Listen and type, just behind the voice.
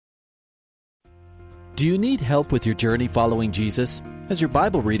Do you need help with your journey following Jesus? Has your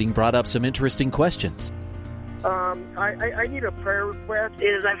Bible reading brought up some interesting questions? I need a prayer request.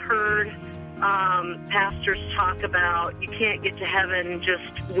 I've heard pastors talk about you can't get to heaven just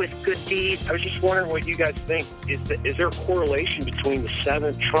with good deeds. I was just wondering what you guys think. Is there a correlation between the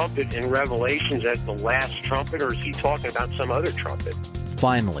seventh trumpet in Revelations as the last trumpet, or is he talking about some other trumpet?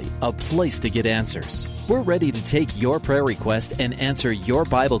 Finally, a place to get answers. We're ready to take your prayer request and answer your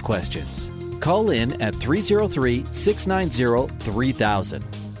Bible questions. Call in at 303-690-3000.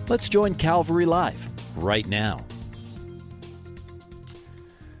 Let's join Calvary Live right now.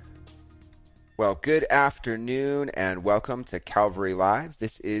 Well, good afternoon and welcome to Calvary Live.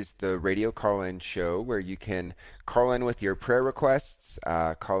 This is the radio call-in show where you can call in with your prayer requests,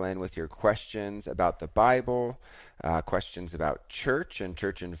 call in with your questions about the Bible, questions about church and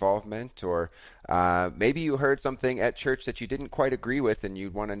church involvement, or maybe you heard something at church that you didn't quite agree with and you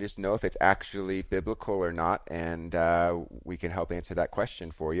want to just know if it's actually biblical or not, and we can help answer that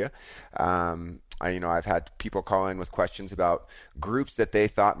question for you. I've had people call in with questions about groups that they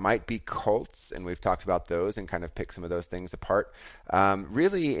thought might be cults, and we've talked about those and kind of picked some of those things apart.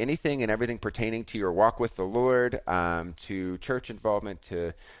 Really anything and everything pertaining to your walk with the Lord, to church involvement,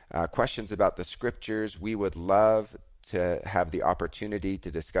 to questions about the scriptures. We would love to have the opportunity to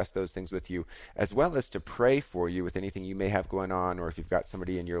discuss those things with you, as well as to pray for you with anything you may have going on, or if you've got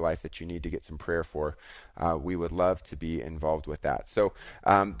somebody in your life that you need to get some prayer for. We would love to be involved with that. So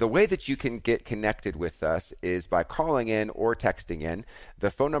the way that you can get connected with us is by calling in or texting in.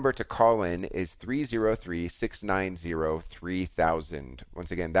 The phone number to call in is 303-690-3000.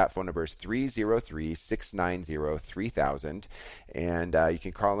 Once again, that phone number is 303-690-3000. And you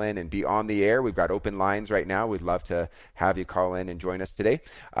can call in and be on the air. We've got open lines right now. We'd love to have you call in and join us today.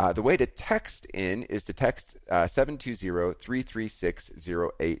 The way to text in is to text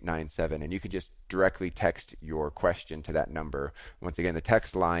 720-336-0897. And you can just directly text your question to that number. Once again, the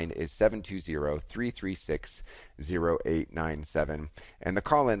text line is 720-336-0897. And the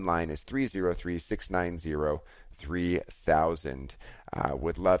call-in line is 303-690-3000.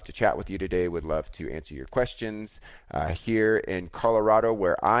 Would love to chat with you today. Would love to answer your questions. Here in Colorado,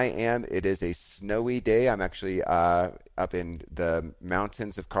 where I am, it is a snowy day. I'm actually up in the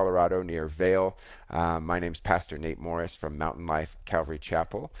mountains of Colorado near Vail. My name's Pastor Nate Morris from Mountain Life Calvary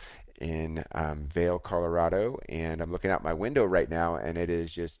Chapel in Vail, Colorado, and I'm looking out my window right now, and it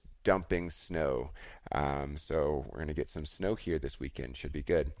is just dumping snow. So we're going to get some snow here this weekend. Should be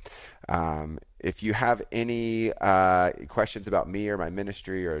good. If you have any questions about me or my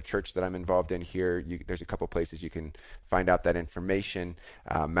ministry or a church that I'm involved in here, there's a couple places you can find out that information.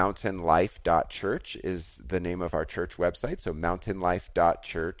 Mountainlife.church is the name of our church website. So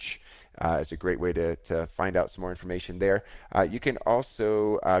mountainlife.church is a great way to find out some more information there. You can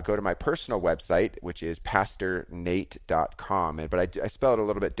also go to my personal website, which is pastornate.com. But I spell it a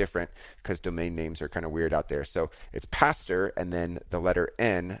little bit different because domain names are kind of weird out there. So it's pastor and then the letter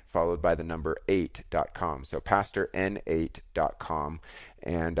N followed by the number 8.com. So pastorn8.com.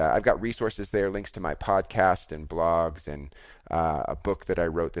 And I've got resources there, links to my podcast and blogs and a book that I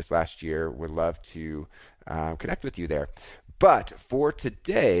wrote this last year. Would love to connect with you there. But for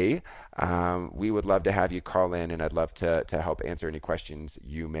today, we would love to have you call in, and I'd love to help answer any questions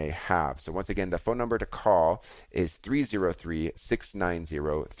you may have. So once again, the phone number to call is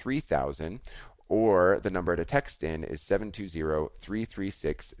 303-690-3000, or the number to text in is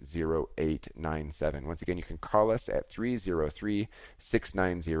 720-336-0897. Once again, you can call us at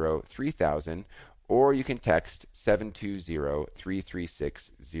 303-690-3000, or you can text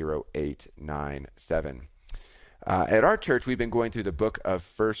 720-336-0897. At our church, we've been going through the book of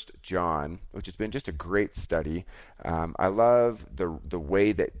 1 John, which has been just a great study. I love the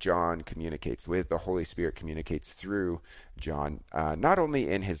way that John communicates, the way that the Holy Spirit communicates through John, not only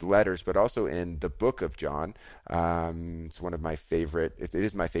in his letters, but also in the book of John. It's one of my favorite, it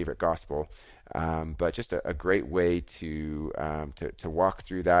is my favorite gospel, but just a great way to walk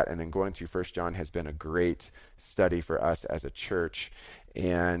through that. And then going through 1 John has been a great study for us as a church.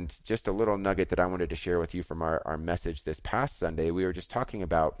 And just a little nugget that I wanted to share with you from our message this past Sunday. We were just talking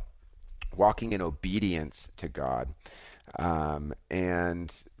about walking in obedience to God.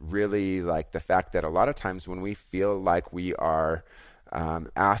 And really like the fact that a lot of times when we feel like we are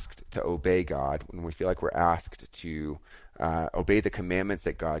asked to obey God, when we feel like we're asked to obey the commandments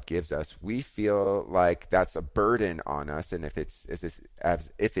that God gives us, we feel like that's a burden on us, and if it's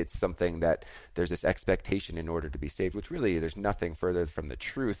something that there's this expectation in order to be saved, which really there's nothing further from the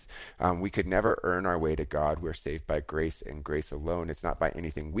truth. We could never earn our way to God. We're saved by grace and grace alone. It's not by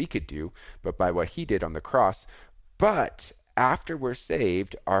anything we could do, but by what he did on the cross. But after we're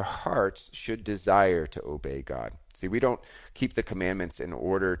saved, our hearts should desire to obey God. See, we don't keep the commandments in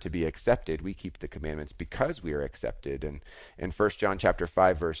order to be accepted. We keep the commandments because we are accepted. And in 1 John chapter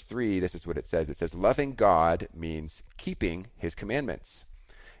 5, verse 3, this is what it says. It says, loving God means keeping his commandments.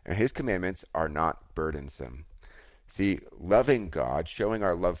 And his commandments are not burdensome. See, loving God, showing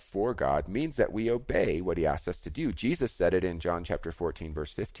our love for God, means that we obey what he asks us to do. Jesus said it in John chapter 14,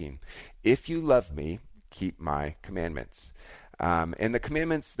 verse 15. If you love me, keep my commandments. And the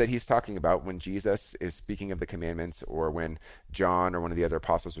commandments that he's talking about when Jesus is speaking of the commandments, or when John or one of the other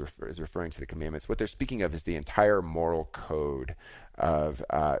apostles is referring to the commandments, what they're speaking of is the entire moral code of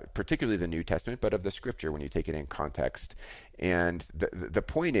particularly the New Testament, but of the Scripture when you take it in context. And the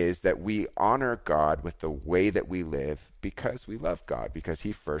point is that we honor God with the way that we live because we love God, because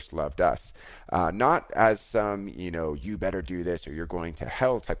he first loved us. Not as some, you better do this or you're going to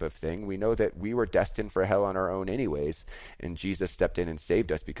hell type of thing. We know that we were destined for hell on our own anyways, and Jesus stepped in and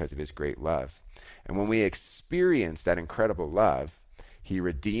saved us because of his great love. And when we experience that incredible love, he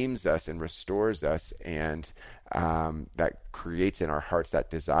redeems us and restores us, and that creates in our hearts that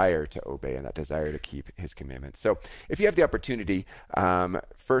desire to obey and that desire to keep his commandments. So if you have the opportunity, 1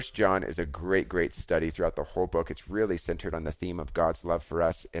 John is a great, great study throughout the whole book. It's really centered on the theme of God's love for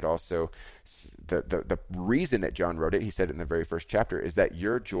us. It also, the reason that John wrote it, he said it in the very first chapter, is that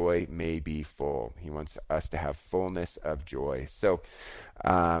your joy may be full. He wants us to have fullness of joy. So,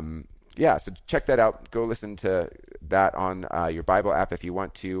 so check that out. Go listen to that on your Bible app if you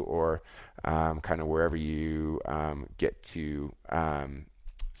want to, or kind of wherever you get to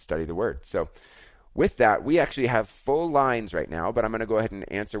study the Word. So with that, we actually have full lines right now, but I'm going to go ahead and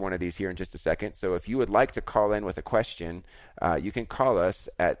answer one of these here in just a second. So if you would like to call in with a question, you can call us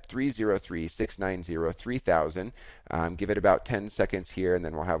at 303-690-3000. Give it about 10 seconds here, and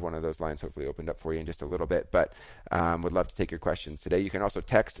then we'll have one of those lines hopefully opened up for you in just a little bit. But would love to take your questions today. You can also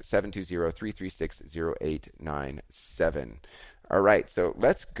text 720-336-0897. All right, so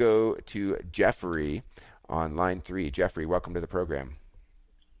let's go to Jeffrey on line 3. Jeffrey, welcome to the program.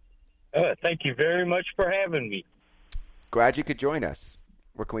 Thank you very much for having me. Glad you could join us.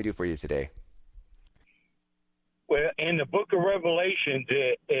 What can we do for you today? Well, in the book of Revelation,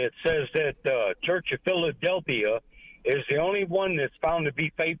 it says that the Church of Philadelphia is the only one that's found to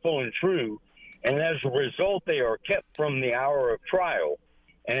be faithful and true, and as a result, they are kept from the hour of trial.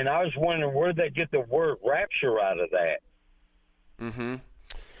 And I was wondering where they get the word rapture out of that. Mm-hmm.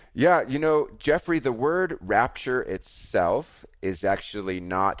 Yeah, Jeffrey, the word rapture itself is actually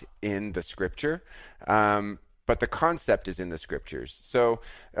not in the Scripture, but the concept is in the Scriptures. So,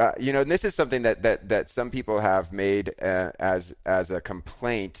 and this is something that some people have made as a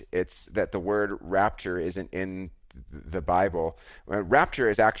complaint. It's that the word rapture isn't in the Bible. Rapture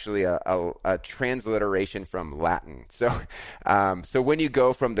is actually a transliteration from Latin. So when you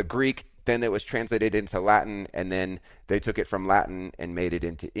go from the Greek, then it was translated into Latin, and then they took it from Latin and made it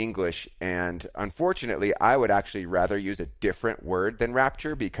into English. And unfortunately, I would actually rather use a different word than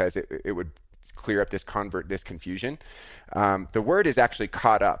rapture because it would clear up this confusion. The word is actually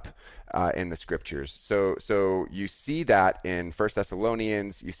caught up in the Scriptures. So you see that in 1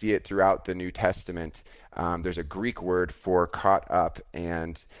 Thessalonians. You see it throughout the New Testament. There's a Greek word for caught up,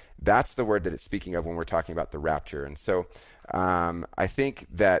 and that's the word that it's speaking of when we're talking about the rapture. And so I think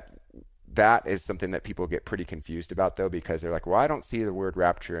that is something that people get pretty confused about, though, because they're like, well, I don't see the word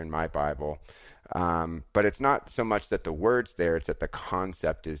rapture in my Bible. But it's not so much that the word's there, it's that the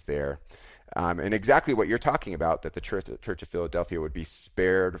concept is there. And exactly what you're talking about, that the Church of Philadelphia would be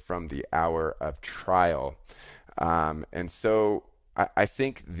spared from the hour of trial. And so I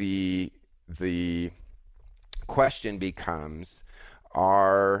think the question becomes,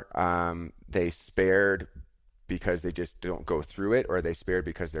 are they spared because they just don't go through it, or are they spared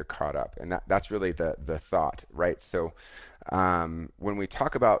because they're caught up? And that's really the thought, right? So when we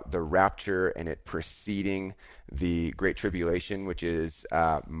talk about the rapture and it preceding the Great Tribulation, which is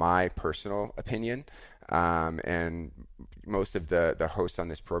my personal opinion, and most of the hosts on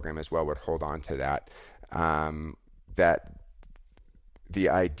this program as well would hold on to that, that the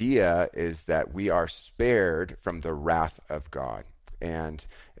idea is that we are spared from the wrath of God. And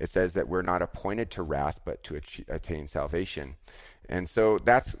it says that we're not appointed to wrath, but to attain salvation. And so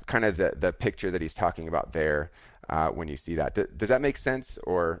that's kind of the picture that he's talking about there when you see that. Does that make sense,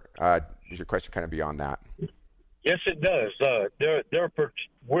 or is your question kind of beyond that? Yes, it does.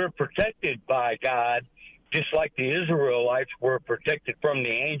 We're protected by God, just like the Israelites were protected from the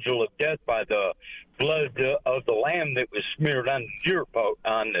angel of death by the blood of the lamb that was smeared on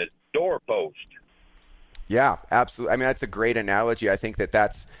the doorpost. Yeah, absolutely. I mean, that's a great analogy. I think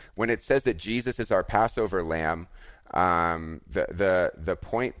that's when it says that Jesus is our Passover lamb, The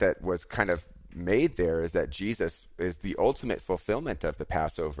point that was kind of made there is that Jesus is the ultimate fulfillment of the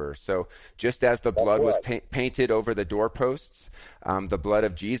Passover. So just as the blood was painted over the doorposts, the blood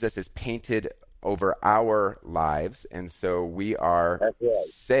of Jesus is painted over our lives, and so we are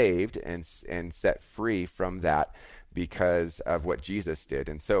saved and set free from that because of what Jesus did.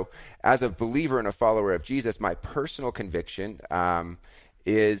 And so as a believer and a follower of Jesus, my personal conviction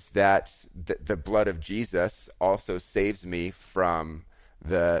is that the blood of Jesus also saves me from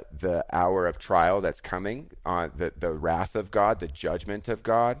the hour of trial that's coming, the wrath of God, the judgment of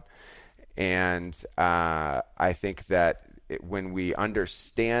God. And I think that when we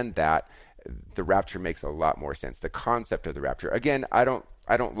understand that, the rapture makes a lot more sense. The concept of the rapture. Again, I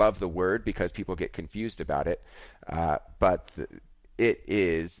don't love the word because people get confused about it, but it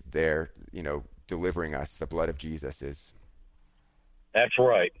is there, delivering us. The blood of Jesus is. That's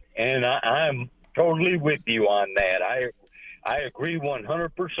right, and I'm totally with you on that. I agree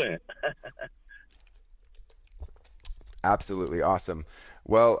 100%. Absolutely awesome.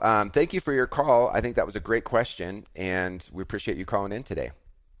 Well, thank you for your call. I think that was a great question, and we appreciate you calling in today.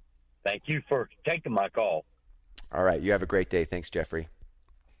 Thank you for taking my call. All right. You have a great day. Thanks, Jeffrey.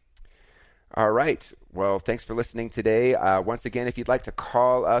 All right. Well, thanks for listening today. Once again, if you'd like to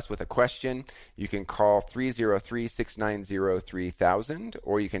call us with a question, you can call 303-690-3000,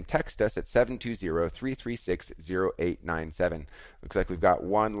 or you can text us at 720-336-0897. Looks like we've got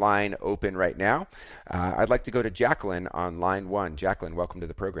one line open right now. I'd like to go to Jacqueline on line 1. Jacqueline, welcome to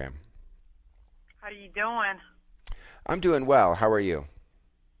the program. How are you doing? I'm doing well. How are you?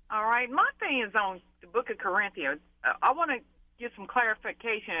 All right. My thing is on the book of Corinthians. I want to get some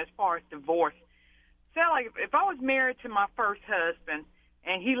clarification as far as divorce. So, like, if I was married to my first husband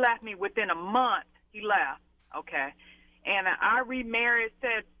and he left me within a month, he left, okay, and I remarried,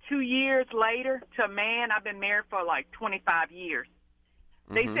 said 2 years later to a man I've been married for like 25 years.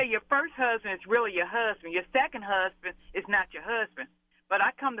 They say your first husband is really your husband. Your second husband is not your husband. But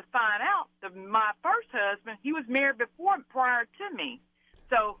I come to find out that my first husband, he was married prior to me.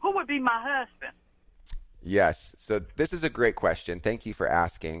 So who would be my husband? Yes. So this is a great question. Thank you for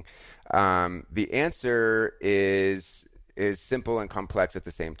asking. The answer is simple and complex at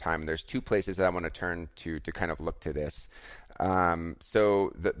the same time. There's two places that I want to turn to kind of look to this.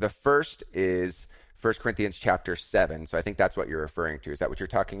 So the first is 1 Corinthians chapter 7. So I think that's what you're referring to. Is that what you're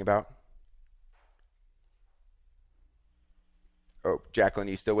talking about? Oh, Jacqueline,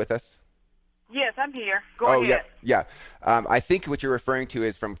 are you still with us? Yes, I'm here. Go ahead. Yeah. I think what you're referring to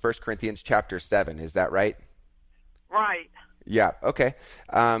is from 1 Corinthians chapter 7. Is that right? Right. Yeah, okay.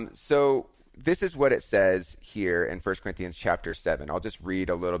 So this is what it says here in 1 Corinthians chapter 7. I'll just read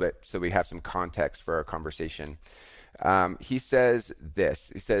a little bit so we have some context for our conversation. He says this.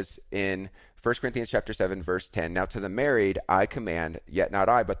 He says in 1 Corinthians chapter 7, verse 10, "Now to the married I command, yet not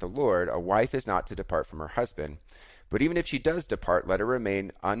I, but the Lord, a wife is not to depart from her husband. But even if she does depart, let her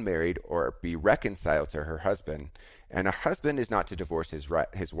remain unmarried or be reconciled to her husband. And a husband is not to divorce his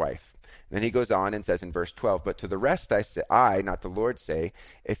wife." And then he goes on and says in verse 12, "But to the rest I, not the Lord, say,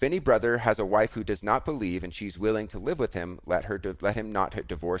 if any brother has a wife who does not believe and she's willing to live with him, let him not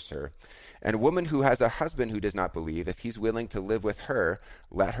divorce her. And a woman who has a husband who does not believe, if he's willing to live with her,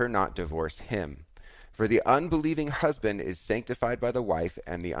 let her not divorce him. For the unbelieving husband is sanctified by the wife,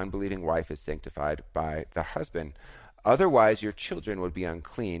 and the unbelieving wife is sanctified by the husband. Otherwise, your children would be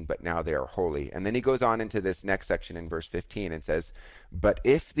unclean, but now they are holy." And then he goes on into this next section in verse 15 and says, "But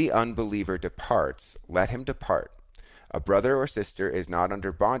if the unbeliever departs, let him depart. A brother or sister is not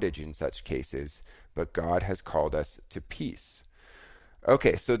under bondage in such cases, but God has called us to peace."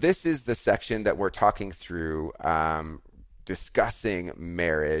 Okay, so this is the section that we're talking through, discussing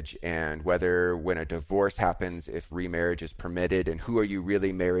marriage and whether when a divorce happens, if remarriage is permitted, and who are you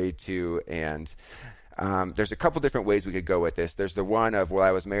really married to, and there's a couple different ways we could go with this. There's the one of, well,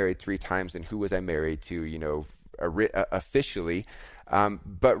 I was married 3 times, and who was I married to, officially.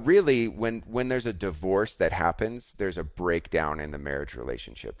 But really, when there's a divorce that happens, there's a breakdown in the marriage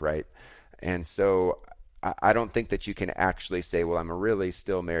relationship, right? And so I don't think that you can actually say, well, I'm really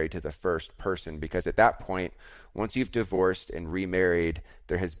still married to the first person, because at that point, once you've divorced and remarried,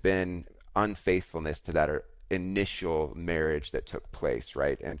 there has been unfaithfulness to that initial marriage that took place,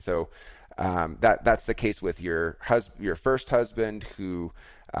 right? And so that's the case with your first husband who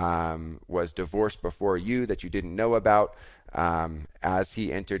was divorced before you that you didn't know about. As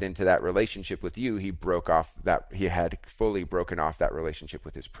he entered into that relationship with you, he had fully broken off that relationship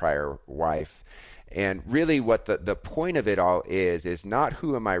with his prior wife. And really what the point of it all is not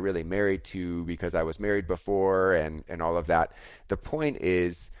who am I really married to because I was married before and all of that. The point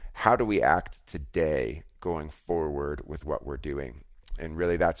is, how do we act today going forward with what we're doing. And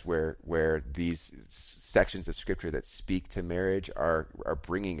really that's where these sections of scripture that speak to marriage are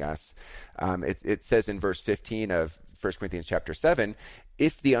bringing us. It says in verse 15 of 1 Corinthians chapter 7,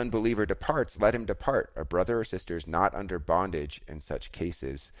 if the unbeliever departs, let him depart. A brother or sister is not under bondage in such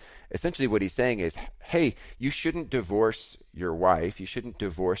cases. Essentially what he's saying is, hey, you shouldn't divorce your wife. You shouldn't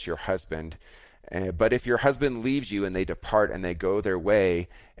divorce your husband. But if your husband leaves you and they depart and they go their way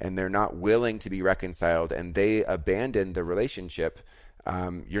and they're not willing to be reconciled and they abandon the relationship,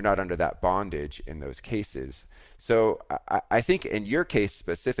 you're not under that bondage in those cases. So I think in your case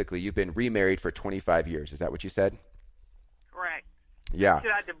specifically, you've been remarried for 25 years. Is that what you said? Correct. Yeah.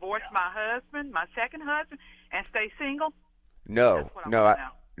 Should I divorce my husband, my second husband, and stay single? No,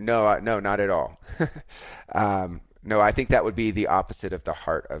 not at all. No, I think that would be the opposite of the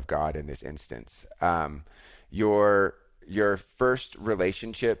heart of God in this instance. Your first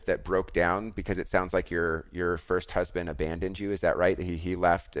relationship that broke down because it sounds like your first husband abandoned you. Is that right? He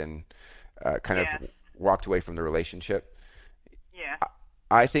left and kind of walked away from the relationship. Yeah.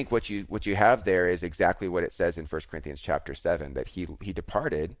 I think what you have there is exactly what it says in 1 Corinthians chapter 7, that he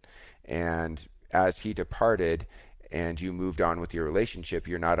departed, and as he departed and you moved on with your relationship,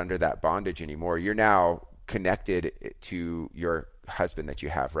 you're not under that bondage anymore. You're now connected to your husband that you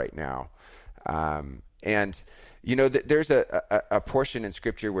have right now. And there's a portion in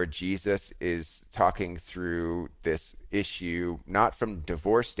scripture where Jesus is talking through this issue, not from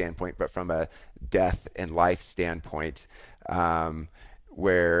divorce standpoint, but from a death and life standpoint,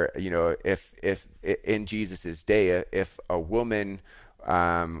 where, if in Jesus's day, if a woman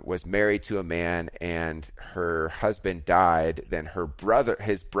was married to a man and her husband died, then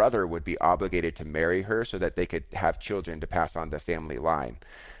his brother would be obligated to marry her so that they could have children to pass on the family line.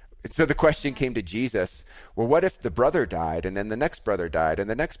 So the question came to Jesus, well, what if the brother died and then the next brother died and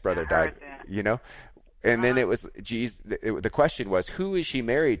the next brother died, And then it was the question was, who is she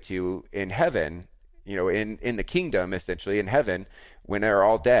married to in heaven, in the kingdom, essentially in heaven, when they're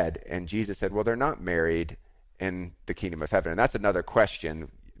all dead? And Jesus said, well, they're not married in the kingdom of heaven. And that's another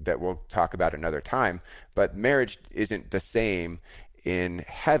question that we'll talk about another time. But marriage isn't the same in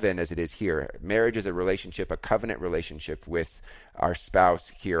heaven as it is here. Marriage is a relationship, a covenant relationship with our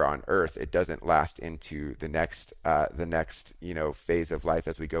spouse here on earth. It doesn't last into the next phase of life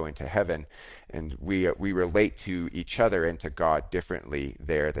as we go into heaven. And we relate to each other and to God differently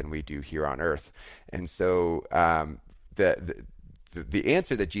there than we do here on earth. And so the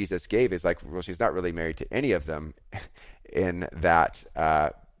answer that Jesus gave is like, well, she's not really married to any of them in that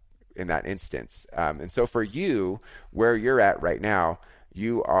instance. And so for you, where you're at right now,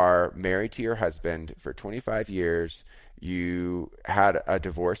 you are married to your husband for 25 years. You had a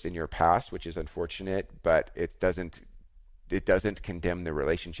divorce in your past, which is unfortunate, but it doesn't condemn the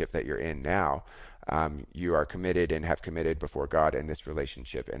relationship that you're in now. You are committed and have committed before God in this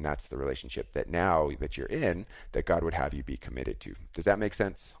relationship, and that's the relationship that now that you're in, that God would have you be committed to. Does that make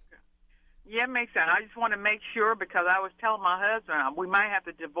sense? Yeah, it makes sense. I just want to make sure, because I was telling my husband we might have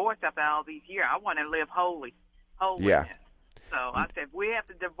to divorce after all these years. I want to live holy. Yeah. So I said, if we have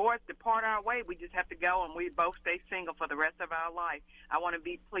to depart our way, we just have to go and we both stay single for the rest of our life. I want to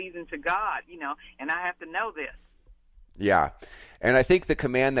be pleasing to God, and I have to know this. Yeah. And I think the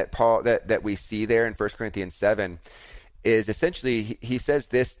command that Paul that we see there in 1 Corinthians 7 is essentially, he says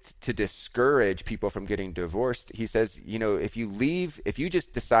this to discourage people from getting divorced. He says, if you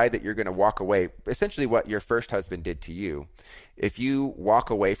just decide that you're going to walk away, essentially what your first husband did to you, if you walk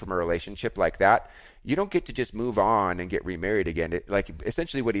away from a relationship like that, you don't get to just move on and get remarried again.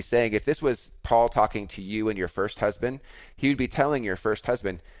 Essentially what he's saying, if this was Paul talking to you and your first husband, he would be telling your first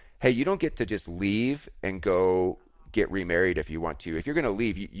husband, hey, you don't get to just leave and go get remarried if you want to. If you're going to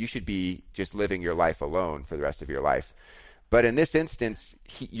leave, you should be just living your life alone for the rest of your life. But in this instance,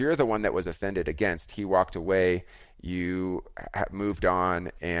 you're the one that was offended against. He walked away, you moved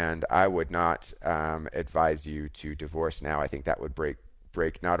on, and I would not advise you to divorce now. I think that would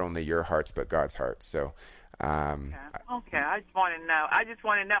break not only your hearts but God's heart. So okay. I just want to know. I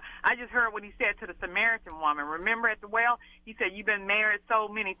just heard what he said to the Samaritan woman. Remember at the well, he said, you've been married so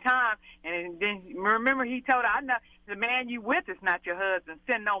many times. And then remember he told her, I know the man you with is not your husband.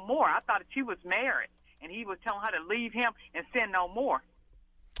 Sin no more. I thought that she was married. And he was telling her to leave him and sin no more.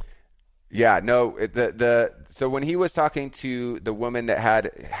 Yeah, no. So when he was talking to the woman that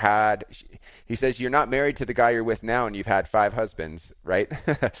had, he says, you're not married to the guy you're with now, and you've had 5 husbands, right?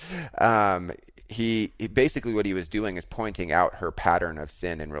 He basically what he was doing is pointing out her pattern of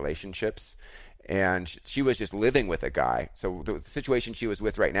sin in relationships, and she was just living with a guy. So the situation she was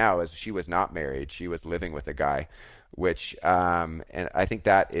with right now is she was not married; she was living with a guy, which and I think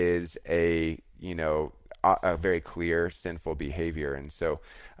that is a very clear sinful behavior. And so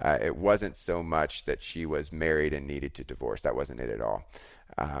it wasn't so much that she was married and needed to divorce. That wasn't it at all.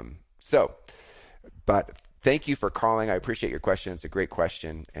 But thank you for calling. I appreciate your question. It's a great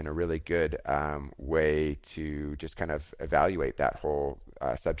question and a really good way to just kind of evaluate that whole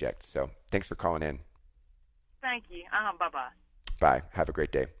subject. So thanks for calling in. Thank you. Bye-bye. Bye. Have a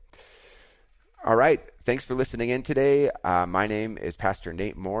great day. All right. Thanks for listening in today. My name is Pastor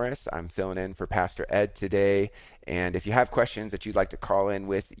Nate Morris. I'm filling in for Pastor Ed today. And if you have questions that you'd like to call in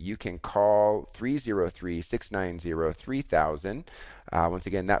with, you can call 303-690-3000. Once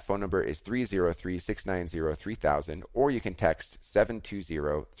again, that phone number is 303-690-3000, or you can text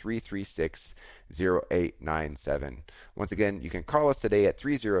 720-336-0897. Once again, you can call us today at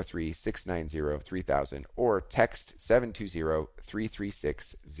 303-690-3000 or text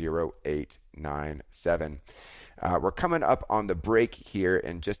 720-336-0897. We're coming up on the break here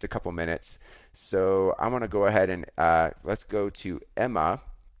in just a couple minutes, so I'm going to go ahead and let's go to Emma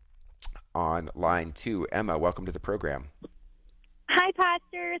on line 2. Emma, welcome to the program. Hi,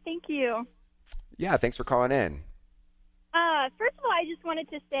 Pastor. Thank you. Yeah, thanks for calling in. First of all, I just wanted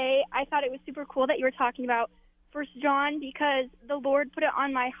to say I thought it was super cool that you were talking about 1 John because the Lord put it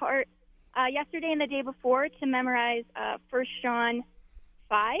on my heart yesterday and the day before to memorize 1 John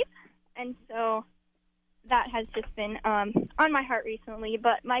 5. And so that has just been on my heart recently.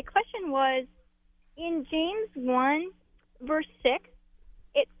 But my question was, in James 1, verse 6,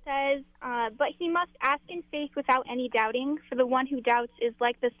 it says, but he must ask in faith without any doubting, for the one who doubts is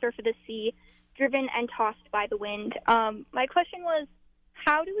like the surf of the sea, driven and tossed by the wind. My question was,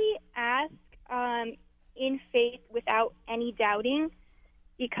 how do we ask in faith without any doubting?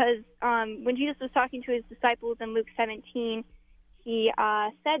 Because when Jesus was talking to his disciples in Luke 17, he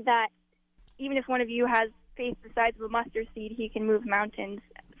said that even if one of you has faith the size of a mustard seed, he can move mountains.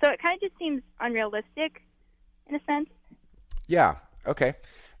 So it kind of just seems unrealistic in a sense. Yeah. Okay.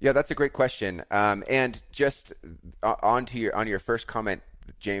 Yeah, that's a great question. And just on your first comment,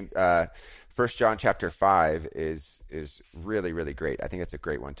 James, 1 John chapter 5 is really, really great. I think it's a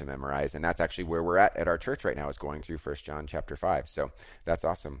great one to memorize. And that's actually where we're at our church right now, is going through 1 John chapter 5. So that's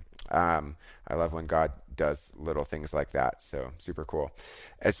awesome. I love when God does little things like that. So super cool.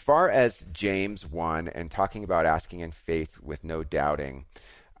 As far as James 1 and talking about asking in faith with no doubting,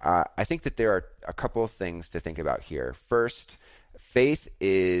 I think that there are a couple of things to think about here. First, faith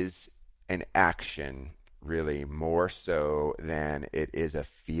is an action, really, more so than it is a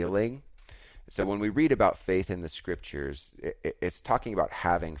feeling. So when we read about faith in the scriptures, it's talking about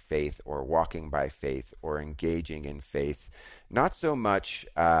having faith or walking by faith or engaging in faith, not so much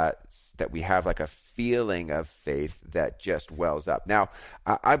that we have like a feeling of faith that just wells up. Now,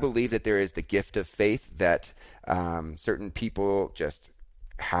 I believe that there is the gift of faith that certain people just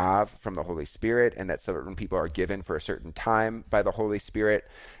have from the Holy Spirit, and that certain people are given for a certain time by the Holy Spirit.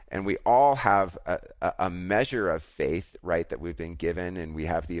 And we all have a measure of faith, right, that we've been given, and we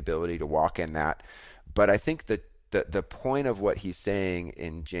have the ability to walk in that. But I think that the point of what he's saying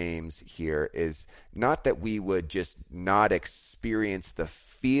in James here is not that we would just not experience the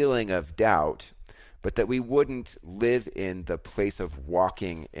feeling of doubt, but that we wouldn't live in the place of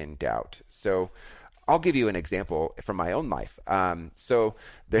walking in doubt. So I'll give you an example from my own life. So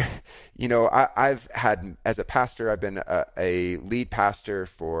there, I've had, as a pastor, I've been a lead pastor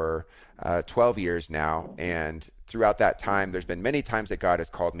for 12 years now. And throughout that time, there's been many times that God has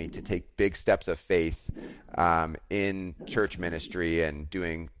called me to take big steps of faith in church ministry and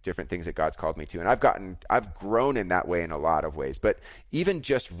doing different things that God's called me to. And I've grown in that way in a lot of ways. But even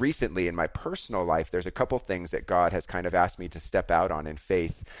just recently in my personal life, there's a couple things that God has kind of asked me to step out on in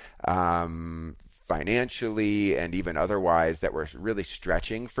faith, financially and even otherwise, that were really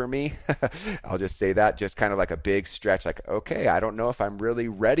stretching for me. I'll just say that, just kind of like a big stretch, like, okay, I don't know if I'm really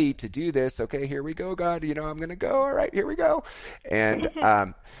ready to do this. Okay, here we go, God, I'm going to go. All right, here we go. And,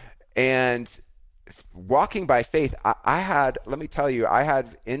 and walking by faith, let me tell you, I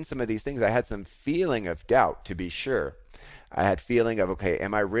had in some of these things, I had some feeling of doubt, to be sure. I had feeling of, okay,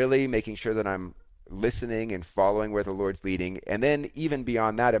 am I really making sure that I'm listening and following where the Lord's leading? And then even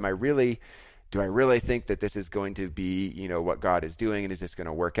beyond that, do I really think that this is going to be, what God is doing, and is this going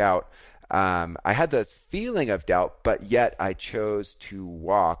to work out? I had this feeling of doubt, but yet I chose to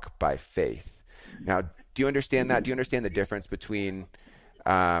walk by faith. Now, do you understand that? Do you understand the difference between,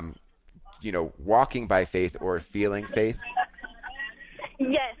 walking by faith or feeling faith?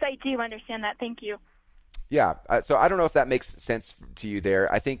 Yes, I do understand that. Thank you. Yeah. So I don't know if that makes sense to you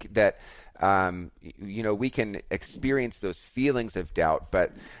there. I think that, we can experience those feelings of doubt,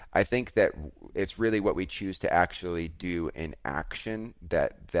 but I think that it's really what we choose to actually do in action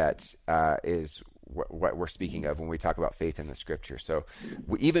that is what we're speaking of when we talk about faith in the Scripture. So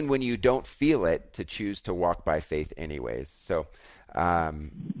even when you don't feel it, to choose to walk by faith anyways. So,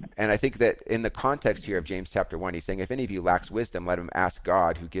 and I think that in the context here of James chapter 1, he's saying, if any of you lacks wisdom, let him ask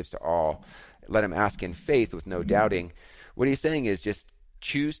God, who gives to all. Let him ask in faith with no doubting. What he's saying is just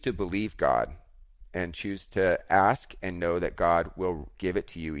choose to believe God and choose to ask and know that God will give it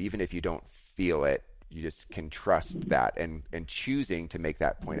to you, even if you don't feel it. You just can trust that and choosing to make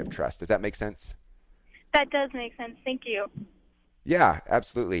that point of trust. Does that make sense? That does make sense. Thank you. Yeah,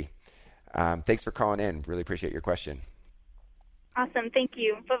 absolutely. Thanks for calling in. Really appreciate your question. Awesome. Thank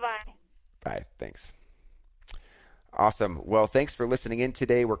you. Bye-bye. Bye. Thanks. Awesome. Well, thanks for listening in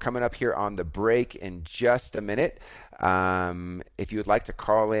today. We're coming up here on the break in just a minute. If you would like to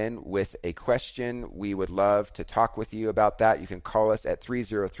call in with a question, we would love to talk with you about that. You can call us at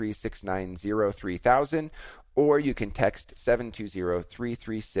 303-690-3000, or you can text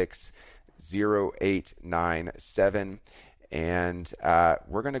 720-336-0897. And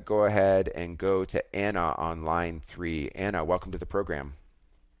we're going to go ahead and go to Anna on line 3. Anna, welcome to the program.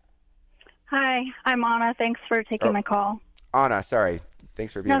 Hi, I'm Anna. Thanks for taking my call. Anna, sorry.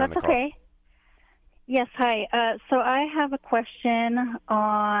 Thanks for being on the call. No, that's okay. Yes, hi. So I have a question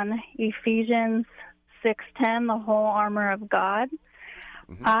on Ephesians 6:10, the whole armor of God.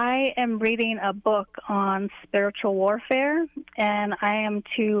 Mm-hmm. I am reading a book on spiritual warfare, and I am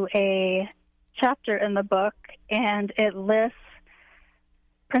to a chapter in the book, and it lists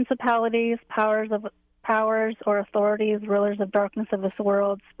principalities, powers or authorities, rulers of darkness of this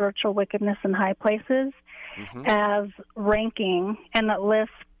world, spiritual wickedness in high places, as ranking, and it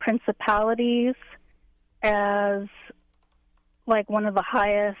lists principalities as like one of the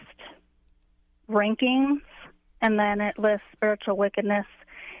highest rankings, and then it lists spiritual wickedness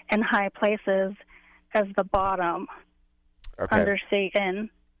in high places as the bottom under Satan.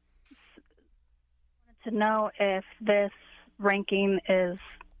 I wanted to know if this ranking is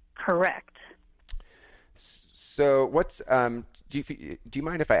correct. So what's do you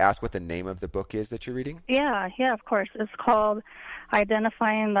mind if I ask what the name of the book is that you're reading? Yeah, of course. It's called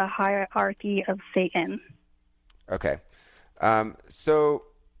Identifying the Hierarchy of Satan. Okay. So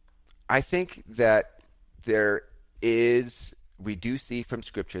I think that we do see from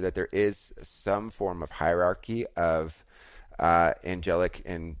Scripture that there is some form of hierarchy of angelic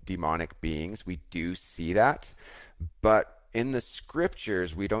and demonic beings. We do see that. But in the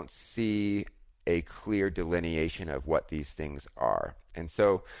Scriptures, we don't see a clear delineation of what these things are. And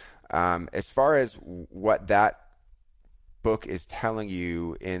so as far as what that book is telling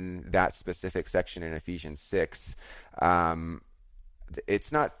you in that specific section in Ephesians 6,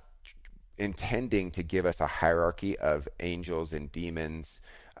 it's not intending to give us a hierarchy of angels and demons.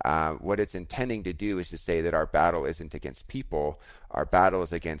 What it's intending to do is to say that our battle isn't against people. Our battle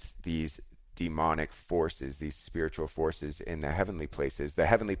is against these demonic forces, these spiritual forces in the heavenly places. The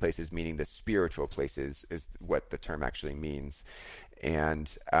heavenly places meaning the spiritual places is what the term actually means.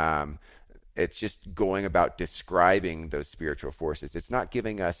 And it's just going about describing those spiritual forces. It's not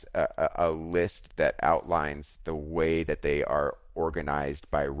giving us a list that outlines the way that they are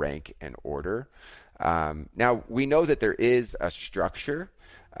organized by rank and order. Now, we know that there is a structure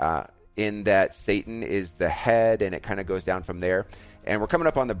in that Satan is the head, and it kind of goes down from there. And we're coming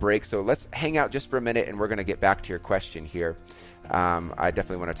up on the break, so let's hang out just for a minute, and we're going to get back to your question here. I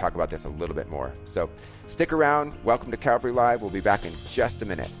definitely want to talk about this a little bit more. So stick around. Welcome to Calvary Live. We'll be back in just a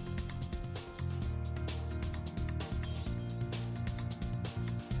minute.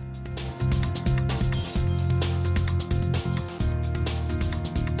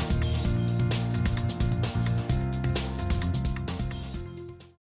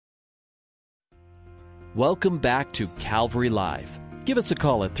 Welcome back to Calvary Live. Give us a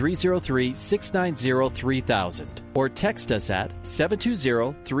call at 303-690-3000 or text us at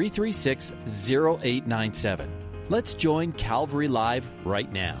 720-336-0897. Let's join Calvary Live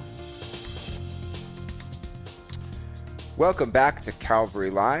right now. Welcome back to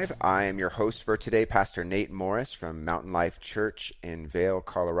Calvary Live. I am your host for today, Pastor Nate Morris from Mountain Life Church in Vail,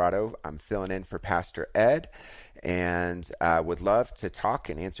 Colorado. I'm filling in for Pastor Ed, and would love to talk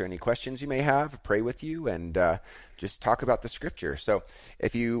and answer any questions you may have, pray with you, and just talk about the Scripture. So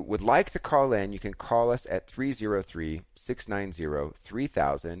if you would like to call in, you can call us at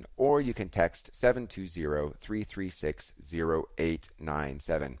 303-690-3000, or you can text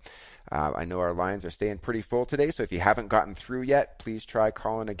 720-336-0897. I know our lines are staying pretty full today, so if you haven't gotten through yet, please try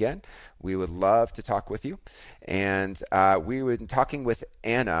calling again. We would love to talk with you. And we were talking with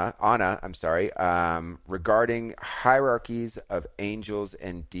Anna, regarding hierarchies of angels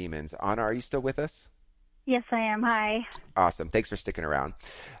and demons. Anna, are you still with us? Yes, I am. Hi. Awesome. Thanks for sticking around.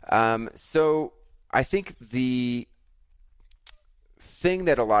 So I think the thing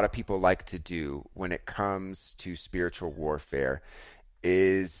that a lot of people like to do when it comes to spiritual warfare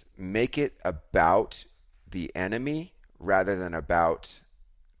is make it about the enemy rather than about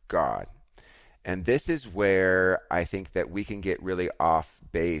God. And this is where I think that we can get really off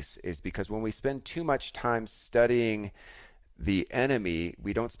base, is because when we spend too much time studying the enemy,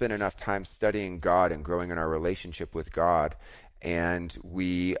 we don't spend enough time studying God and growing in our relationship with God. And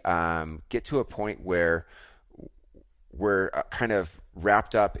we get to a point where we're kind of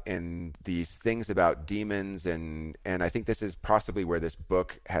wrapped up in these things about demons. And I think this is possibly where this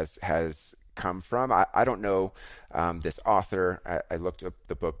book has come from. I don't know this author. I looked up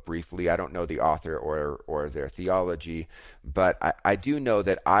the book briefly. I don't know the author or their theology, but I do know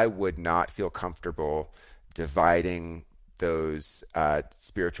that I would not feel comfortable dividing those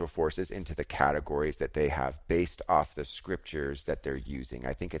spiritual forces into the categories that they have based off the scriptures that they're using.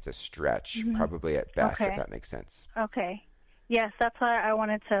 I think it's a stretch, probably at best, if that makes sense. Okay. Yes, that's why I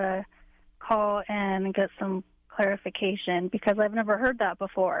wanted to call and get some clarification, because I've never heard that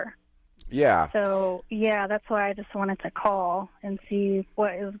before. Yeah. So, yeah, that's why I just wanted to call and see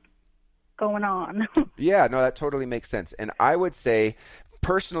what is going on. Yeah, no, that totally makes sense. And I would say,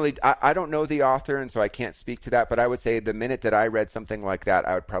 personally, I don't know the author, and so I can't speak to that, but I would say the minute that I read something like that,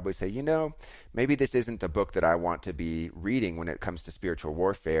 I would probably say, maybe this isn't the book that I want to be reading when it comes to spiritual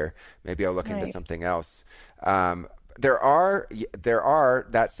warfare. Maybe I'll look into something else. There are,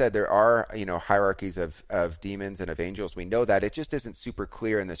 that said, there are, hierarchies of demons and of angels. We know that. It just isn't super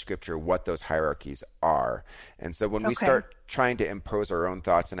clear in the scripture what those hierarchies are. And so when we start trying to impose our own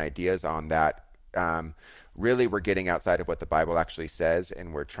thoughts and ideas on that, really we're getting outside of what the Bible actually says,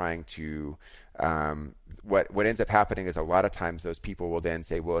 and we're trying to, what ends up happening is a lot of times those people will then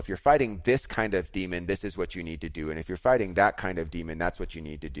say, well, if you're fighting this kind of demon, this is what you need to do. And if you're fighting that kind of demon, that's what you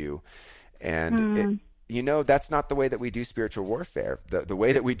need to do. And that's not the way that we do spiritual warfare. The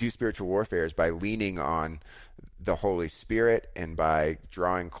way that we do spiritual warfare is by leaning on the Holy Spirit and by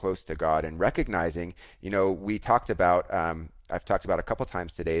drawing close to God and recognizing, we talked about, I've talked about a couple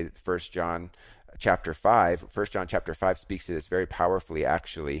times today, 1 John chapter 5 speaks to this very powerfully,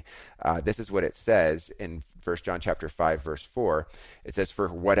 actually. This is what it says in 1 John chapter 5, verse 4. It says, "For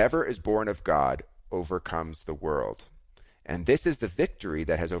whatever is born of God overcomes the world. And this is the victory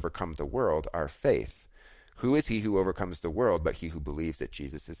that has overcome the world, our faith. Who is he who overcomes the world but he who believes that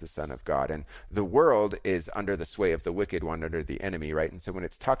Jesus is the Son of God?" And the world is under the sway of the wicked one, under the enemy, right? And so when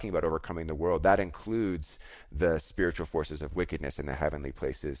it's talking about overcoming the world, that includes the spiritual forces of wickedness in the heavenly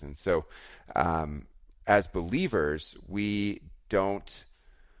places. And so as believers, we don't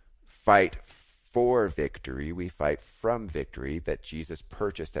fight for victory. We fight from victory that Jesus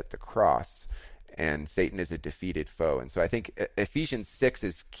purchased at the cross. And Satan is a defeated foe. And so I think Ephesians 6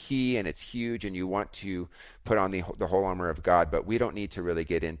 is key, and it's huge, and you want to put on the whole armor of God, but we don't need to really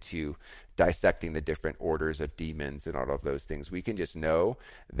get into dissecting the different orders of demons and all of those things. We can just know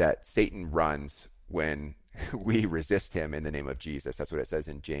that Satan runs when we resist him in the name of Jesus. That's what it says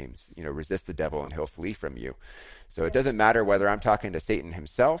in James. Resist the devil and he'll flee from you. So it doesn't matter whether I'm talking to Satan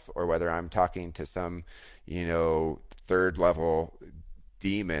himself or whether I'm talking to some, third level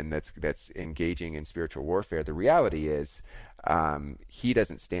demon that's engaging in spiritual warfare. The reality is he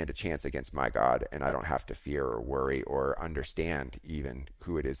doesn't stand a chance against my God, and I don't have to fear or worry or understand even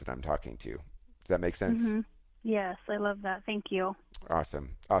who it is that I'm talking to. Does that make sense? Yes, I love that. Thank you.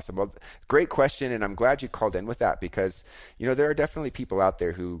 Awesome. Well, great question, and I'm glad you called in with that, because there are definitely people out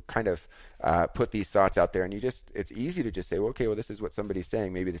there who kind of put these thoughts out there, and it's easy to just say, well, okay, well, this is what somebody's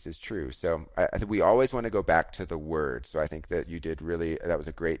saying, maybe this is true. So I think we always want to go back to the Word. So I think that that was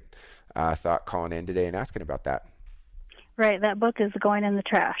a great thought calling in today and asking about that. Right, that book is going in the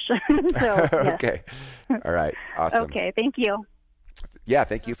trash. So, okay. All right, awesome. Okay, thank you. Yeah,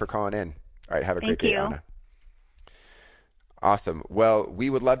 thank you for calling in. All right, have a great day, you. Anna. Awesome. Well,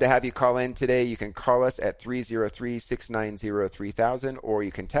 we would love to have you call in today. You can call us at 303-690-3000, or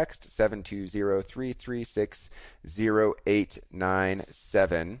you can text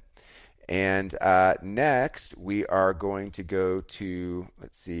 720-336-0897. And next, we are going to go to,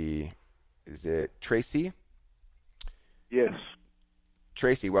 let's see, is it Tracy? Yes.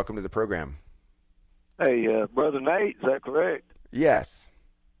 Tracy, welcome to the program. Hey, Brother Nate, is that correct? Yes.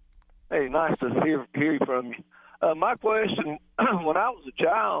 Hey, nice to hear from you. My question, when I was a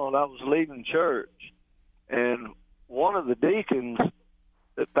child, I was leaving church, and one of the deacons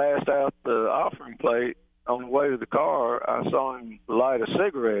that passed out the offering plate on the way to the car, I saw him light a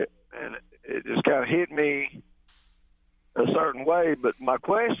cigarette, and it just kind of hit me a certain way. But my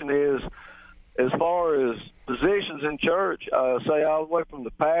question is, as far as positions in church, say all the way from the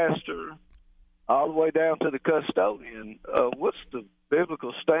pastor all the way down to the custodian. What's the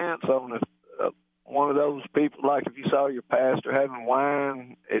biblical stance on if one of those people, like if you saw your pastor having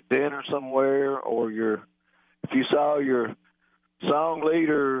wine at dinner somewhere, or if you saw your song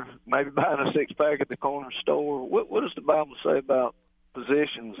leader maybe buying a six-pack at the corner store, what does the Bible say about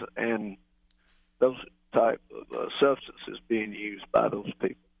positions and those type of substances being used by those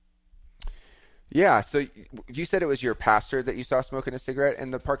people? Yeah, so you said it was your pastor that you saw smoking a cigarette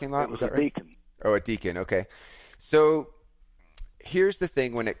in the parking lot? Was that a right? Deacon. Oh, a deacon, okay. So here's the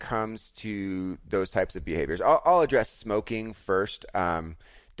thing when it comes to those types of behaviors. I'll address smoking first.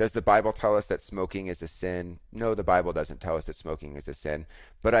 Does the Bible tell us that smoking is a sin? No, the Bible doesn't tell us that smoking is a sin.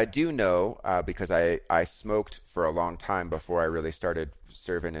 But I do know, because I smoked for a long time before I really started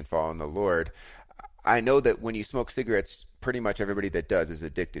serving and following the Lord, I know that when you smoke cigarettes, pretty much everybody that does is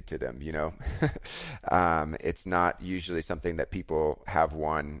addicted to them, you know. It's not usually something that people have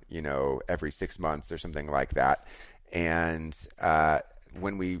one, you know, every 6 months or something like that. And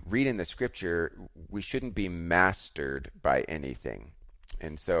when we read in the scripture, we shouldn't be mastered by anything.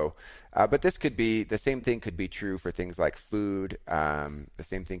 And so, but this could be, the same thing could be true for things like food. The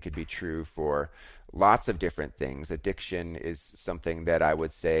same thing could be true for lots of different things. Addiction is something that I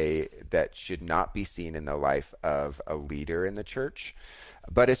would say that should not be seen in the life of a leader in the church.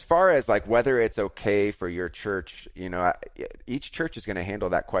 But as far as like whether it's okay for your church, you know, each church is going to handle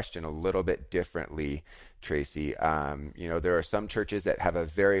that question a little bit differently, Tracy. You know, there are some churches that have a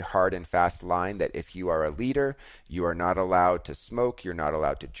very hard and fast line that if you are a leader, you are not allowed to smoke, you're not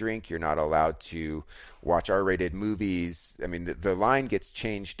allowed to drink, you're not allowed to watch R-rated movies. I mean, the line gets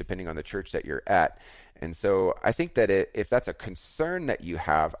changed depending on the church that you're at. And so I think that if that's a concern that you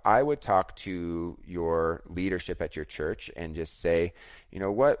have, I would talk to your leadership at your church and just say, you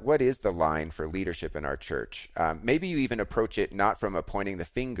know, what is the line for leadership in our church? Maybe you even approach it not from a pointing the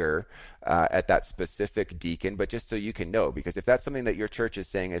finger at that specific deacon, but just so you can know, because if that's something that your church is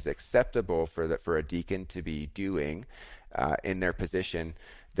saying is acceptable for a deacon to be doing in their position,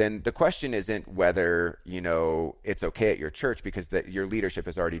 then the question isn't whether, you know, it's okay at your church, because your leadership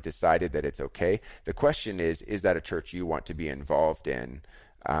has already decided that it's okay. The question is that a church you want to be involved in,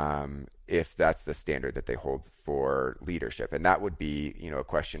 if that's the standard that they hold for leadership? And that would be, you know, a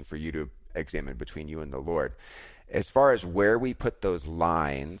question for you to examine between you and the Lord. As far as where we put those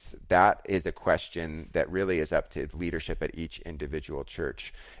lines, that is a question that really is up to leadership at each individual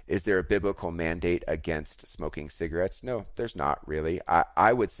church. Is there a biblical mandate against smoking cigarettes? No, there's not really.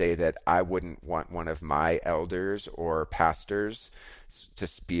 I would say that I wouldn't want one of my elders or pastors to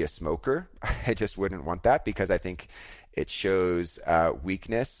be a smoker. I just wouldn't want that, because I think it shows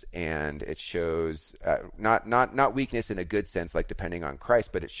weakness, and it shows not weakness in a good sense, like depending on Christ,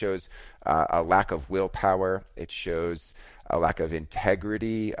 but it shows a lack of willpower. It shows a lack of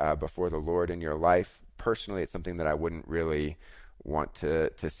integrity before the Lord in your life. Personally, it's something that I wouldn't really want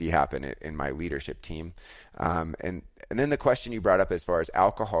to see happen in my leadership team. And then the question you brought up as far as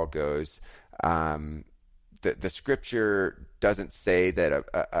alcohol goes, the scripture doesn't say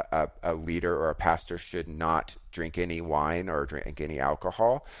that a leader or a pastor should not drink any wine or drink any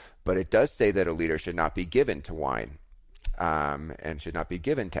alcohol, but it does say that a leader should not be given to wine and should not be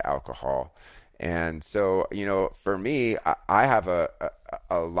given to alcohol. And so, you know, for me, I have a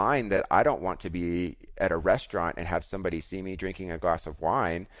line that I don't want to be at a restaurant and have somebody see me drinking a glass of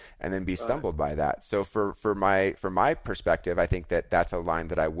wine and then be stumbled by that. So for my perspective, I think that that's a line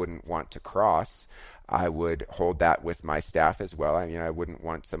that I wouldn't want to cross. I would hold that with my staff as well. I mean, I wouldn't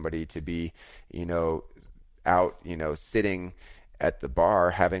want somebody to be, you know, out, you know, sitting at the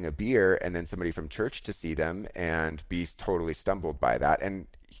bar having a beer and then somebody from church to see them and be totally stumbled by that. And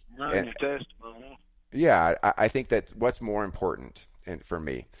testimony. Yeah, I think that what's more important for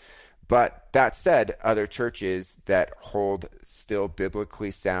me. But that said, other churches that hold still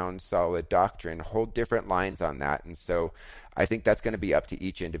biblically sound, solid doctrine hold different lines on that. And so I think that's going to be up to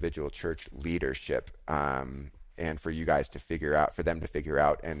each individual church leadership, and for you guys to figure out, for them to figure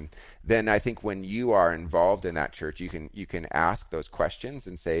out. And then I think when you are involved in that church, you can ask those questions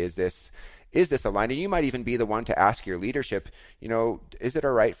and say, is this a line? And you might even be the one to ask your leadership, you know, is it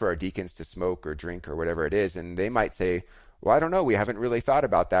all right for our deacons to smoke or drink or whatever it is? And they might say, well, I don't know. We haven't really thought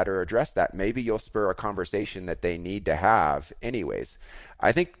about that or addressed that. Maybe you'll spur a conversation that they need to have anyways.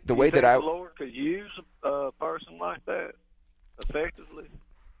 I think the way that the Lord could use a person like that effectively?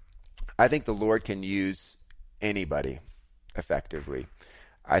 I think the Lord can use anybody effectively.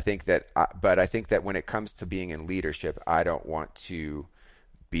 But I think that when it comes to being in leadership, I don't want to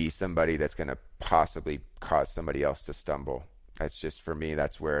be somebody that's going to possibly cause somebody else to stumble. That's just, for me,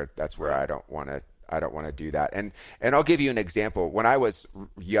 that's where I don't want to want to do that. And I'll give you an example. When I was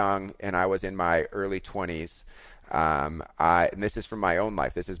young and I was in my early 20s, and this is from my own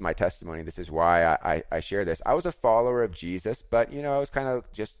life. This is my testimony. This is why I share this. I was a follower of Jesus, but I was kind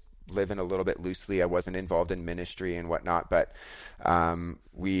of just living a little bit loosely. I wasn't involved in ministry and whatnot, but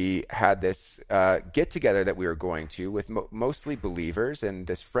we had this get together that we were going to with mostly believers, and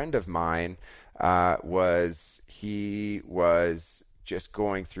this friend of mine was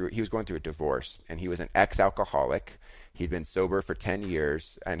going through a divorce, and he was an ex-alcoholic. He'd been sober for 10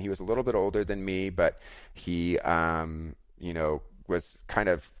 years, and he was a little bit older than me, but he was kind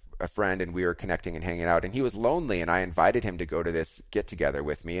of a friend, and we were connecting and hanging out, and he was lonely, and I invited him to go to this get together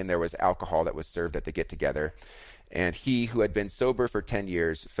with me, and there was alcohol that was served at the get together, and he, who had been sober for 10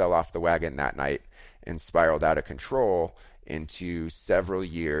 years, fell off the wagon that night and spiraled out of control into several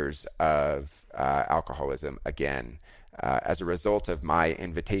years of alcoholism again, as a result of my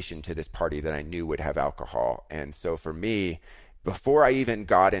invitation to this party that I knew would have alcohol. And so for me, before I even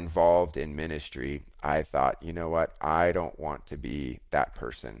got involved in ministry, I thought, you know what, I don't want to be that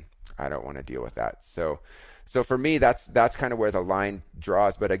person. I don't want to deal with that. So for me, that's kind of where the line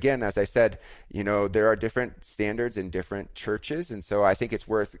draws. But again, as I said, there are different standards in different churches. And so I think it's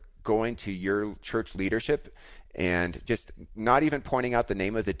worth going to your church leadership and just not even pointing out the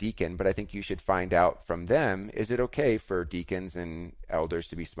name of the deacon, but I think you should find out from them, is it okay for deacons and elders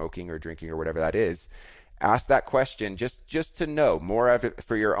to be smoking or drinking or whatever that is? Ask that question just to know more of it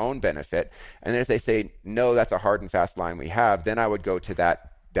for your own benefit. And then if they say, no, that's a hard and fast line we have, then I would go to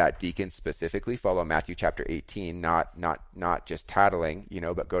that deacon specifically, follow Matthew chapter 18, not just tattling,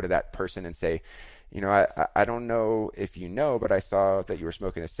 but go to that person and say, I don't know if you know, but I saw that you were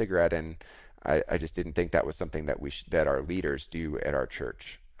smoking a cigarette, and I just didn't think that was something that that our leaders do at our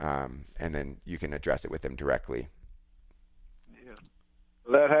church. And then you can address it with them directly. Yeah.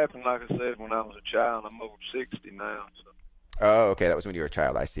 Well, that happened, like I said, when I was a child. I'm over 60 now. So. Oh, okay. That was when you were a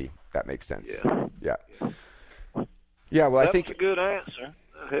child. I see. That makes sense. Yeah. Well, that I think was a good answer.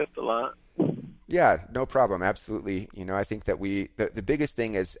 That helped a lot. Yeah, no problem. Absolutely. I think that the biggest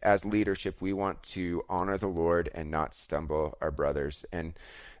thing is, as leadership, we want to honor the Lord and not stumble our brothers. And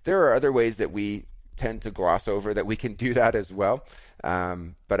there are other ways that we tend to gloss over that we can do that as well.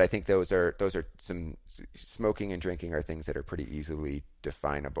 But I think those are some, smoking and drinking are things that are pretty easily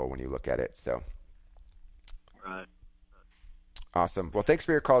definable when you look at it. So. Right. Awesome. Well, thanks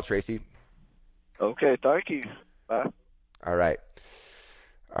for your call, Tracy. Okay. Thank you. Bye. All right.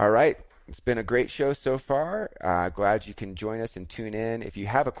 It's been a great show so far. Glad you can join us and tune in. If you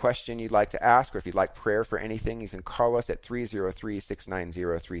have a question you'd like to ask, or if you'd like prayer for anything, you can call us at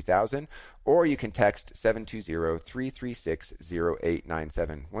 303-690-3000, or you can text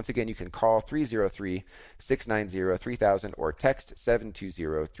 720-336-0897. Once again, you can call 303-690-3000 or text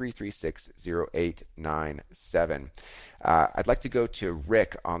 720-336-0897. I'd like to go to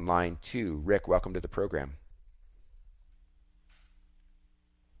Rick on line 2. Rick, welcome to the program.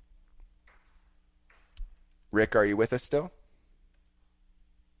 Rick, are you with us still?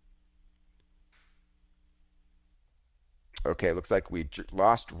 Okay, looks like we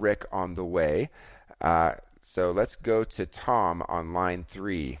lost Rick on the way. So let's go to Tom on line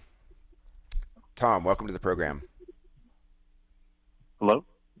 3. Tom, welcome to the program. Hello?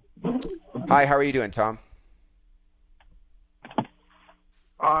 Hi, how are you doing, Tom?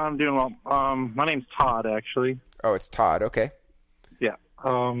 I'm doing well. My name's Todd, actually. Oh, it's Todd. Okay. Yeah.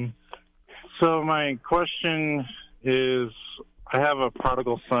 So my question is, I have a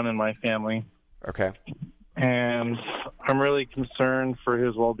prodigal son in my family. Okay. And I'm really concerned for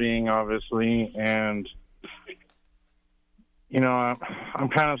his well-being, obviously. And, I'm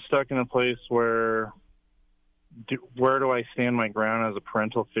kind of stuck in a place where do I stand my ground as a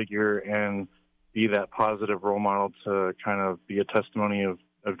parental figure and be that positive role model to kind of be a testimony of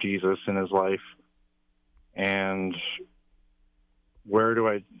Jesus in his life? And where do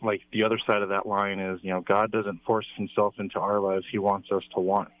I, the other side of that line is, God doesn't force himself into our lives. He wants us to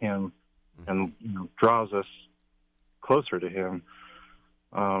want him and draws us closer to him.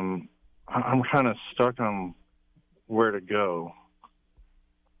 I'm kind of stuck on where to go.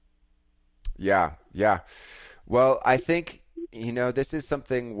 Yeah. Well, I think, this is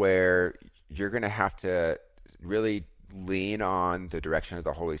something where you're going to have to really lean on the direction of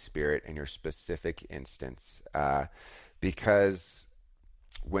the Holy Spirit in your specific instance, because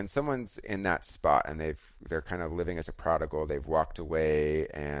when someone's in that spot and they're kind of living as a prodigal, they've walked away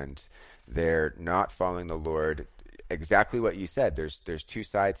and they're not following the Lord, exactly what you said, there's two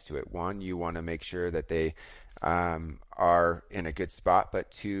sides to it. One, you want to make sure that they are in a good spot, but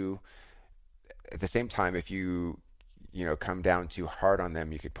two, at the same time, if you come down too hard on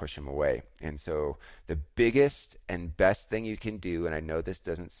them, you could push them away. And so the biggest and best thing you can do, and I know this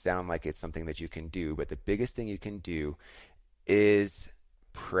doesn't sound like it's something that you can do, but the biggest thing you can do is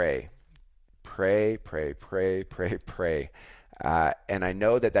pray. Pray, pray, pray, pray, pray. And I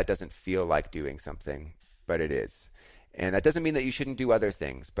know that doesn't feel like doing something, but it is. And that doesn't mean that you shouldn't do other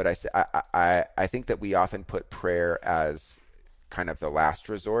things, but I think that we often put prayer as kind of the last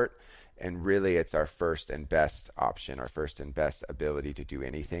resort, and really it's our first and best option, our first and best ability to do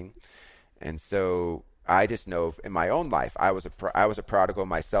anything. And so I just know in my own life, I was a prodigal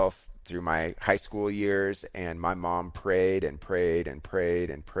myself through my high school years, and my mom prayed and prayed and prayed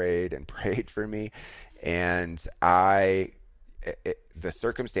and prayed and prayed for me. And the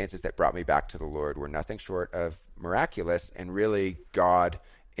circumstances that brought me back to the Lord were nothing short of miraculous, and really God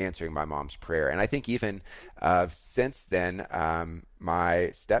answering my mom's prayer. And I think even since then,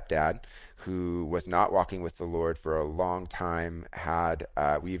 my stepdad, who was not walking with the Lord for a long time,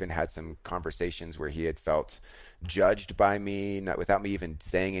 we even had some conversations where he had felt judged by me, without me even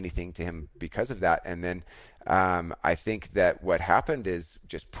saying anything to him because of that. And then I think that what happened is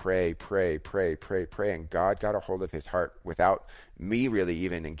just pray, pray, pray, pray, pray, and God got a hold of his heart without me really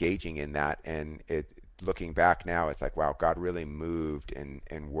even engaging in that. And looking back now, it's like, wow, God really moved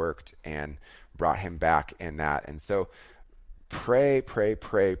and worked and brought him back in that. And so pray, pray,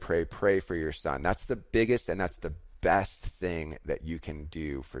 pray, pray, pray for your son. That's the biggest and that's the best thing that you can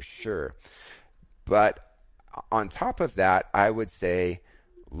do for sure. But on top of that, I would say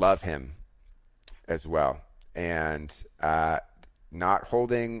love him as well, and not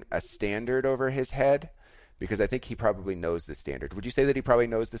holding a standard over his head, because I think he probably knows the standard. Would you say that he probably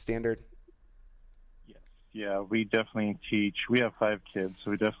knows the standard? Yeah, we definitely teach. We have 5 kids,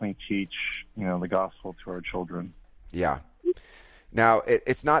 so we definitely teach, the gospel to our children. Yeah. Now,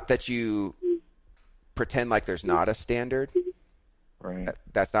 it's not that you pretend like there's not a standard. Right.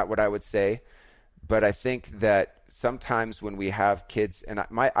 That's not what I would say. But I think that sometimes when we have kids, and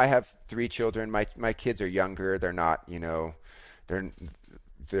I have 3 children. My kids are younger. They're not,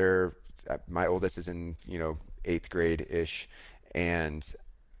 they're my oldest is in 8th grade ish, and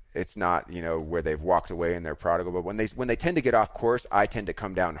it's not, where they've walked away and they're prodigal. But when they tend to get off course, I tend to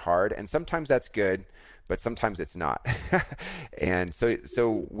come down hard. And sometimes that's good, but sometimes it's not. And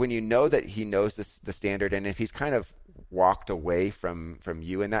so when you know that he knows the standard, and if he's kind of walked away from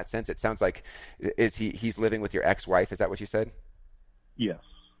you in that sense, it sounds like, he's living with your ex-wife? Is that what you said? Yes.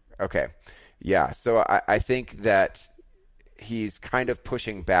 Okay. Yeah. So I think that he's kind of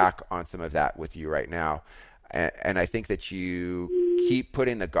pushing back on some of that with you right now. And I think that you keep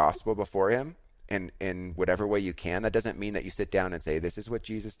putting the gospel before him in whatever way you can. That doesn't mean that you sit down and say, this is what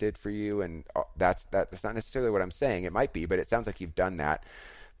Jesus did for you. And that's not necessarily what I'm saying. It might be, but it sounds like you've done that.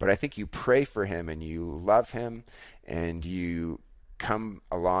 But I think you pray for him and you love him and you come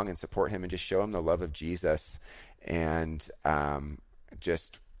along and support him and just show him the love of Jesus. And I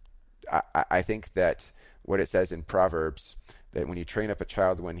think that what it says in Proverbs, that when you train up a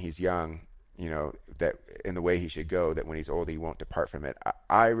child when he's young, that in the way he should go, that when he's old, he won't depart from it.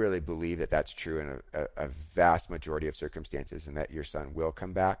 I really believe that that's true in a vast majority of circumstances, and that your son will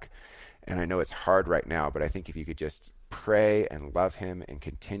come back. And I know it's hard right now, but I think if you could just pray and love him and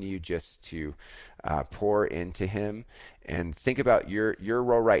continue just to pour into him, and think about your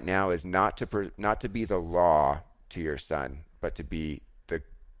role right now is not to be the law to your son, but to be the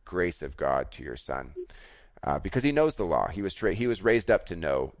grace of God to your son. Because he knows the law. He was raised up to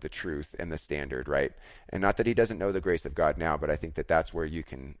know the truth and the standard, right? And not that he doesn't know the grace of God now, but I think that that's where you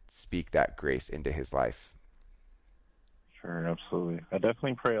can speak that grace into his life. Sure, absolutely. I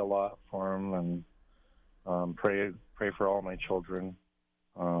definitely pray a lot for him, and pray for all my children.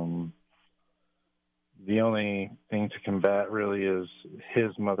 The only thing to combat really is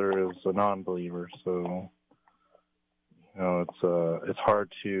his mother is a non-believer, so it's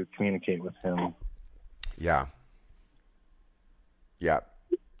hard to communicate with him. Yeah,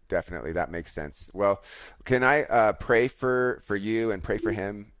 definitely. That makes sense. Well, can I pray for you and pray for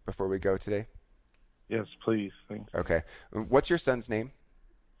him before we go today? Yes, please. Thanks. Okay. What's your son's name?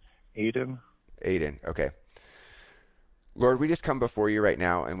 Aiden. Okay. Lord, we just come before you right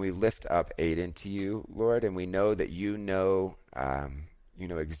now and we lift up Aiden to you, Lord, and we know that you know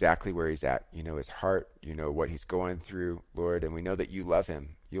exactly where he's at. You know his heart. You know what he's going through, Lord, and we know that you love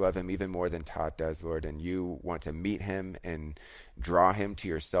him. You love him even more than Todd does, Lord, and you want to meet him and draw him to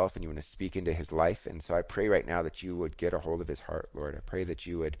yourself, and you want to speak into his life. And so I pray right now that you would get a hold of his heart, Lord. I pray that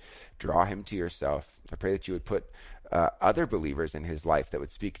you would draw him to yourself. I pray that you would put other believers in his life that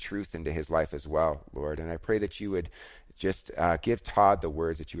would speak truth into his life as well, Lord. And I pray that you would just give Todd the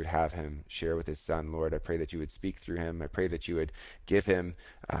words that you would have him share with his son, Lord. I pray that you would speak through him. I pray that you would give him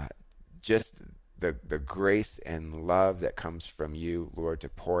just the grace and love that comes from you, Lord, to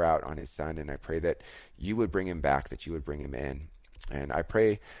pour out on his son. And I pray that you would bring him back, that you would bring him in. And I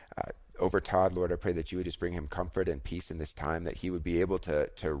pray over Todd, Lord, I pray that you would just bring him comfort and peace in this time, that he would be able to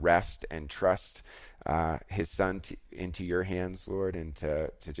rest and trust his son into your hands, Lord, and to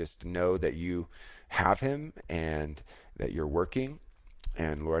just know that you have him and that you're working.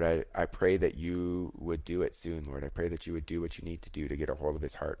 And Lord, I pray that you would do it soon, Lord. I pray that you would do what you need to do to get a hold of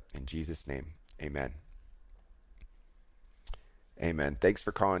his heart. In Jesus' name, amen. Amen. Thanks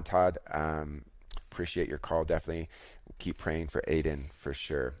for calling, Todd. Appreciate your call. Definitely keep praying for Aiden for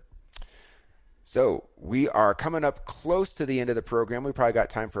sure. So we are coming up close to the end of the program. We probably got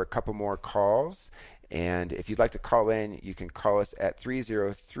time for a couple more calls. And if you'd like to call in, you can call us at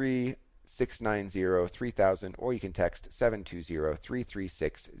 303-690-3000, or you can text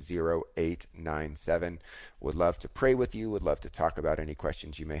 720-336-0897. Would love to pray with you. Would love to talk about any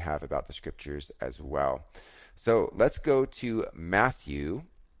questions you may have about the scriptures as well. So let's go to Matthew.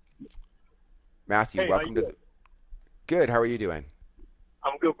 Matthew, welcome to the... Good. How are you doing?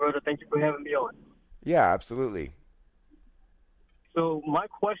 I'm good, brother. Thank you for having me on. Yeah, absolutely. So my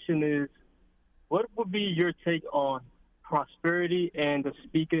question is, what would be your take on prosperity and the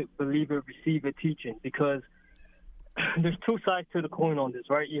speak it, believe it, receive it teaching? Because there's two sides to the coin on this,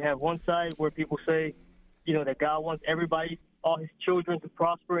 right? You have one side where people say, that God wants everybody, all his children to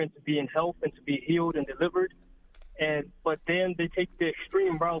prosper and to be in health and to be healed and delivered. But then they take the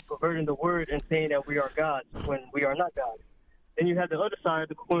extreme route, perverting the word and saying that we are gods when we are not God. Then you have the other side of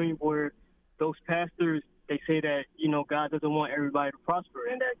the coin where those pastors, they say that, God doesn't want everybody to prosper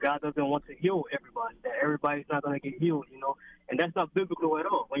and that God doesn't want to heal everybody, that everybody's not going to get healed, and that's not biblical at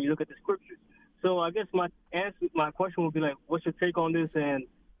all when you look at the scriptures. So I guess my question would be like, what's your take on this, and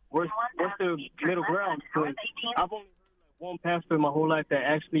what's the middle ground? Because I've only heard one pastor my whole life that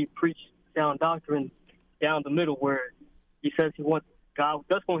actually preached sound doctrine down the middle, where he says God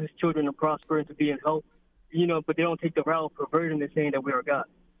does want his children to prosper and to be in health, but they don't take the route of perverting and saying that we are God.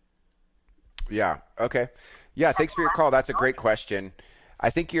 Yeah. Okay. Yeah. Thanks for your call. That's a great question. I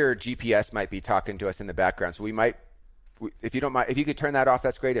think your GPS might be talking to us in the background. So we might, if you don't mind, if you could turn that off,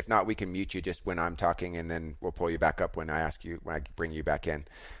 that's great. If not, we can mute you just when I'm talking, and then we'll pull you back up when I bring you back in.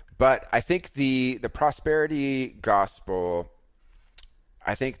 But I think the prosperity gospel,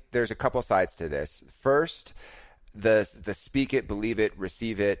 I think there's a couple sides to this. First, the speak it, believe it,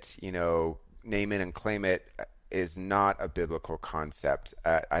 receive it, name it and claim it is not a biblical concept.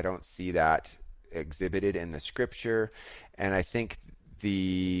 I don't see that exhibited in the scripture, and I think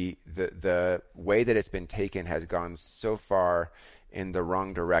the way that it's been taken has gone so far in the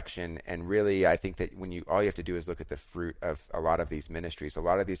wrong direction. And really, I think that all you have to do is look at the fruit of a lot of these ministries. A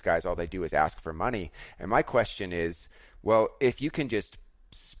lot of these guys, all they do is ask for money. And my question is, well, if you can just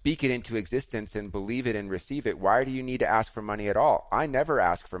speak it into existence and believe it and receive it, why do you need to ask for money at all? I never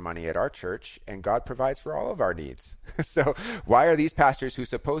ask for money at our church, and God provides for all of our needs. So why are these pastors who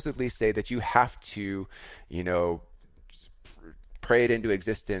supposedly say that you have to, pray it into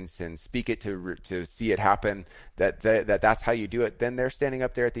existence and speak it to see it happen, that's how you do it, then they're standing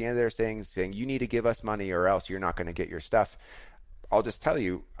up there at the end, they're saying you need to give us money or else you're not going to get your stuff. I'll just tell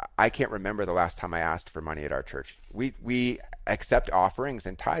you, I can't remember the last time I asked for money at our church. We accept offerings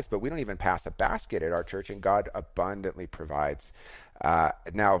and tithes, but we don't even pass a basket at our church, and God abundantly provides.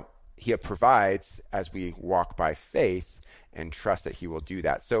 Now, he provides as we walk by faith and trust that he will do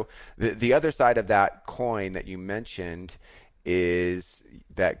that. So the other side of that coin that you mentioned is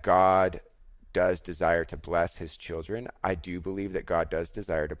that God does desire to bless his children. I do believe that God does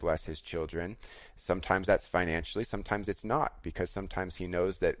desire to bless his children. Sometimes that's financially, sometimes it's not, because sometimes he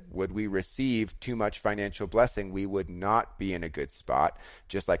knows that would we receive too much financial blessing, we would not be in a good spot,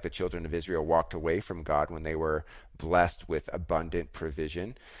 just like the children of Israel walked away from God when they were blessed with abundant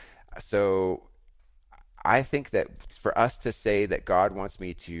provision. So I think that for us to say that God wants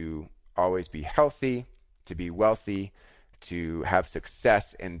me to always be healthy, to be wealthy, to have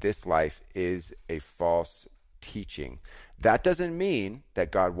success in this life is a false teaching. That doesn't mean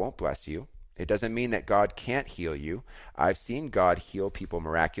that God won't bless you. It doesn't mean that God can't heal you. I've seen God heal people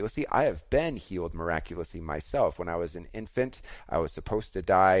miraculously. I have been healed miraculously myself. When I was an infant, I was supposed to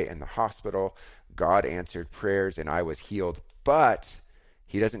die in the hospital. God answered prayers and I was healed. But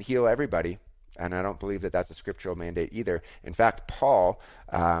he doesn't heal everybody. And I don't believe that that's a scriptural mandate either. In fact, Paul,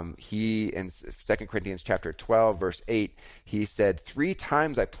 he in 2 Corinthians chapter 12, verse 8, he said, 3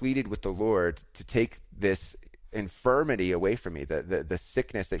 times I pleaded with the Lord to take this infirmity away from me, the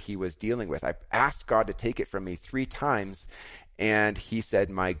sickness that he was dealing with. I asked God to take it from me 3 times, and he said,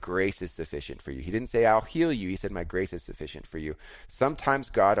 my grace is sufficient for you. He didn't say, I'll heal you. He said, my grace is sufficient for you. Sometimes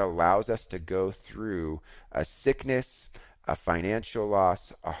God allows us to go through a sickness, a financial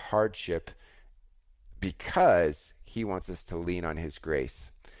loss, a hardship, because he wants us to lean on his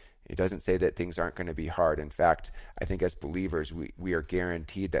grace. He doesn't say that things aren't going to be hard. In fact, I think as believers, we are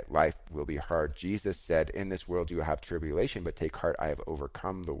guaranteed that life will be hard. Jesus said, in this world you will have tribulation, but take heart, I have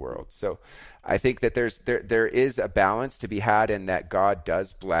overcome the world. So I think that there is a balance to be had in that God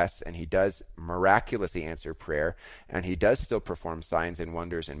does bless, and he does miraculously answer prayer, and he does still perform signs and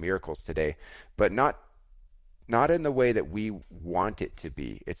wonders and miracles today, but not in the way that we want it to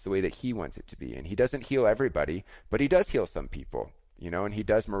be. It's the way that he wants it to be. And he doesn't heal everybody, but he does heal some people. And he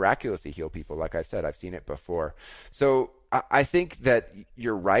does miraculously heal people. Like I said, I've seen it before. So I think that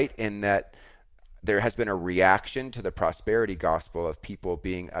you're right in that there has been a reaction to the prosperity gospel of people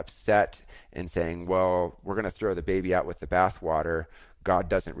being upset and saying, well, we're going to throw the baby out with the bathwater. God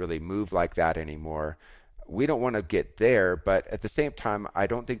doesn't really move like that anymore. We don't want to get there, but at the same time, I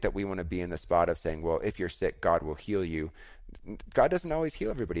don't think that we want to be in the spot of saying, well, if you're sick, God will heal you. God doesn't always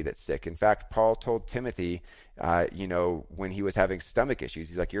heal everybody that's sick. In fact, Paul told Timothy, when he was having stomach issues,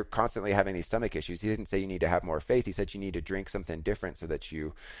 he's like, you're constantly having these stomach issues. He didn't say you need to have more faith. He said you need to drink something different so that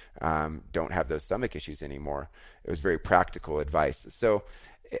you don't have those stomach issues anymore. It was very practical advice. So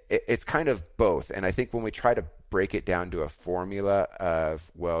it's kind of both. And I think when we try to break it down to a formula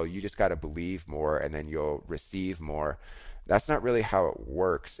of, well, you just got to believe more and then you'll receive more, that's not really how it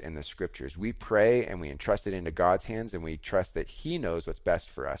works in the scriptures. We pray and we entrust it into God's hands, and we trust that he knows what's best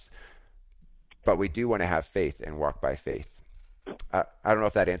for us. But we do want to have faith and walk by faith. I don't know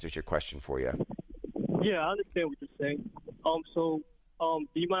if that answers your question for you. Yeah, I understand what you're saying. Do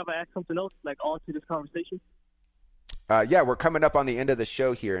you mind if I ask something else, like on to this conversation? Yeah, we're coming up on the end of the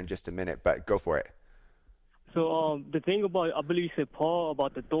show here in just a minute, but go for it. So the thing about, I believe you said Paul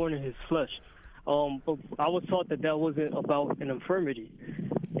about the thorn in his flesh. But I was taught that wasn't about an infirmity.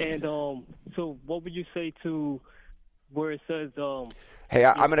 And so what would you say to where it says... Hey,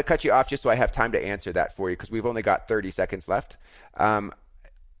 I'm going to cut you off just so I have time to answer that for you, because we've only got 30 seconds left.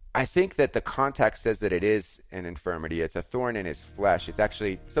 I think that the context says that it is an infirmity. It's a thorn in his flesh. It's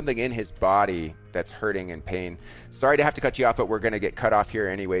actually something in his body that's hurting and pain. Sorry to have to cut you off, but we're going to get cut off here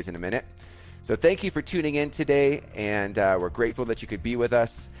anyways in a minute. So thank you for tuning in today, and we're grateful that you could be with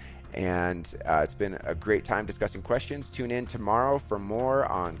us. And it's been a great time discussing questions. Tune in tomorrow for more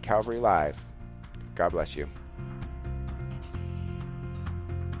on Calvary Live. God bless you.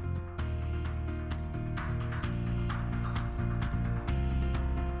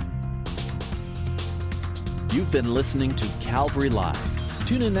 You've been listening to Calvary Live.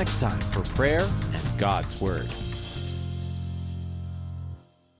 Tune in next time for prayer and God's Word.